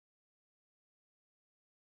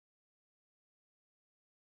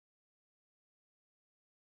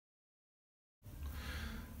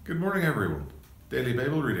Good morning, everyone. Daily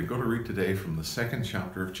Bible reading. Going to read today from the second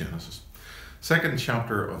chapter of Genesis. Second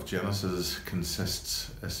chapter of Genesis consists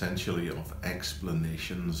essentially of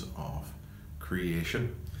explanations of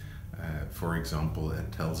creation. For example,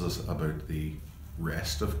 it tells us about the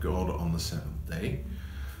rest of God on the seventh day,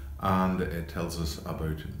 and it tells us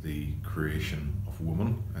about the creation of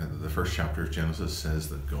woman. The first chapter of Genesis says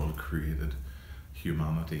that God created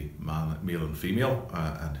humanity, man, male and female,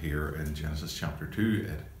 and here in Genesis chapter 2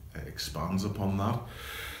 it expands upon that.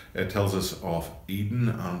 It tells us of Eden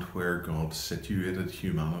and where God situated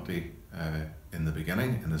humanity in the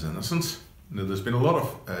beginning, in his innocence. Now, there's been a lot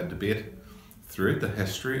of debate throughout the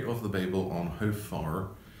history of the Bible on how far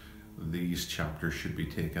these chapters should be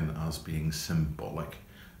taken as being symbolic,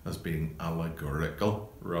 as being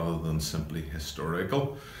allegorical, rather than simply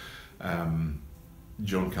historical. John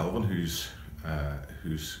Calvin,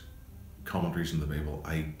 whose commentaries in the Bible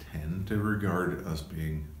I tend to regard as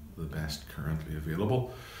being the best currently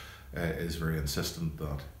available, is very insistent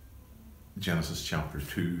that Genesis chapter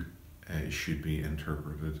 2 should be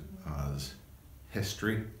interpreted as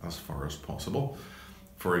history as far as possible.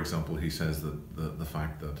 For example, he says that the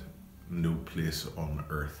fact that no place on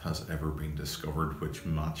earth has ever been discovered which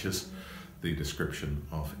matches the description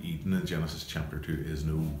of Eden in Genesis chapter 2 is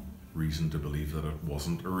no reason to believe that it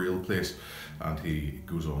wasn't a real place. And he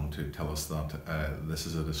goes on to tell us that this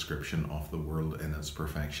is a description of the world in its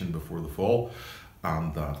perfection before the fall,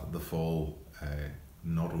 and that the fall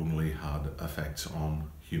not only had effects on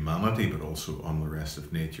humanity but also on the rest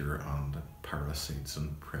of nature, and parasites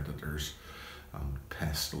and predators and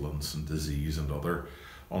pestilence and disease and other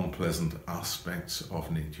unpleasant aspects of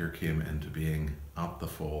nature came into being at the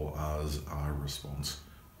fall as a response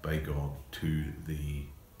by God to the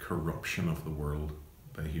corruption of the world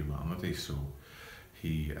by humanity. So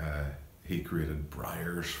he created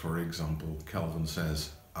briars, for example, Calvin says,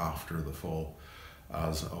 after the fall,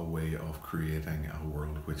 as a way of creating a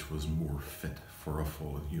world which was more fit for a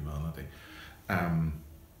fallen humanity.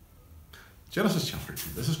 Genesis chapter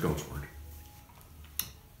 2, this is God's word.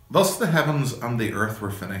 Thus the heavens and the earth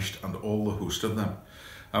were finished, and all the host of them.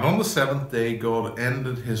 And on the seventh day God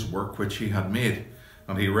ended his work which he had made,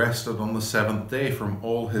 and he rested on the seventh day from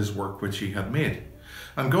all his work which he had made.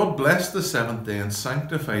 And God blessed the seventh day and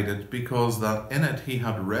sanctified it, because that in it he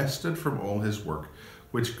had rested from all his work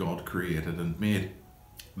which God created and made.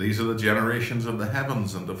 These are the generations of the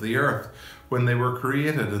heavens and of the earth, when they were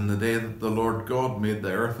created in the day that the Lord God made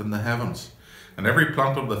the earth and the heavens. And every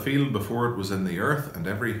plant of the field before it was in the earth, and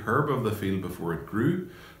every herb of the field before it grew,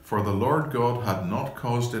 for the Lord God had not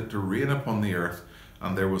caused it to rain upon the earth,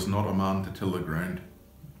 and there was not a man to till the ground.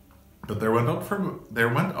 But there went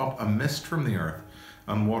up a mist from the earth,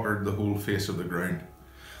 and watered the whole face of the ground.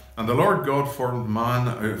 And the Lord God formed man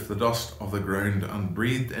out of the dust of the ground, and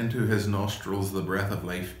breathed into his nostrils the breath of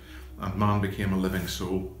life, and man became a living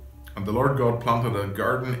soul. And the Lord God planted a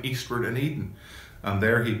garden eastward in Eden, and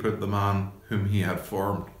there he put the man whom he had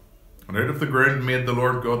formed. And out of the ground made the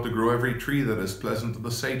Lord God to grow every tree that is pleasant to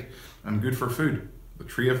the sight, and good for food, the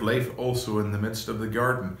tree of life also in the midst of the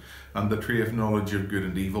garden, and the tree of knowledge of good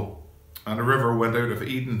and evil. And a river went out of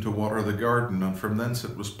Eden to water the garden, and from thence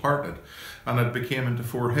it was parted, and it became into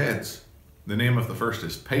four heads. The name of the first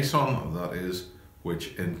is Pison, that is,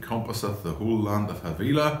 which encompasseth the whole land of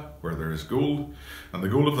Havilah, where there is gold. And the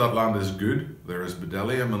gold of that land is good. There is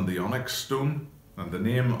bdellium and the onyx stone. And the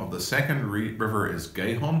name of the second river is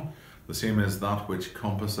Gihon, the same as that which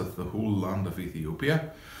compasseth the whole land of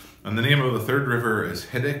Ethiopia. And the name of the third river is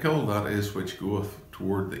Hiddekel, that is, which goeth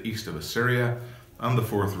toward the east of Assyria. And the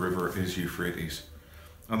fourth river is Euphrates.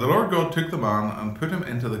 And the Lord God took the man and put him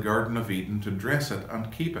into the garden of Eden to dress it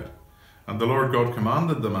and keep it. And the Lord God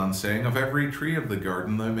commanded the man, saying, Of every tree of the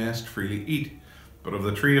garden thou mayest freely eat, but of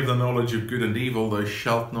the tree of the knowledge of good and evil thou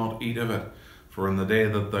shalt not eat of it, for in the day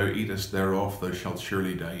that thou eatest thereof thou shalt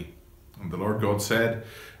surely die. And the Lord God said,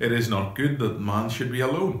 It is not good that man should be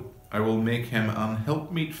alone. I will make him an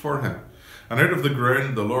helpmeet for him. And out of the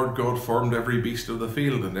ground the Lord God formed every beast of the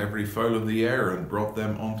field and every fowl of the air, and brought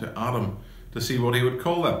them unto Adam to see what he would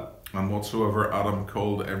call them. And whatsoever Adam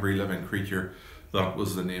called every living creature, that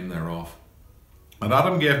was the name thereof. And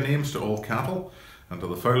Adam gave names to all cattle, and to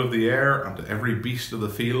the fowl of the air, and to every beast of the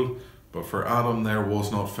field. But for Adam there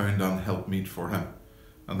was not found an helpmeet for him.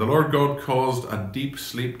 And the Lord God caused a deep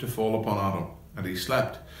sleep to fall upon Adam, and he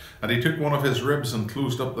slept. And he took one of his ribs, and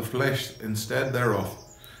closed up the flesh instead thereof.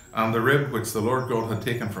 And the rib which the Lord God had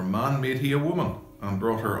taken from man made he a woman, and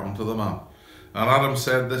brought her unto the man. And Adam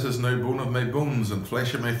said, This is now bone of my bones, and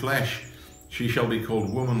flesh of my flesh. She shall be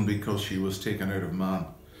called woman, because she was taken out of man.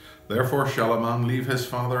 Therefore shall a man leave his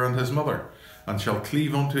father and his mother, and shall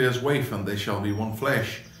cleave unto his wife, and they shall be one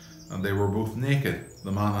flesh. And they were both naked,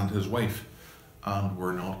 the man and his wife, and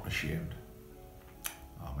were not ashamed.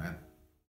 Amen.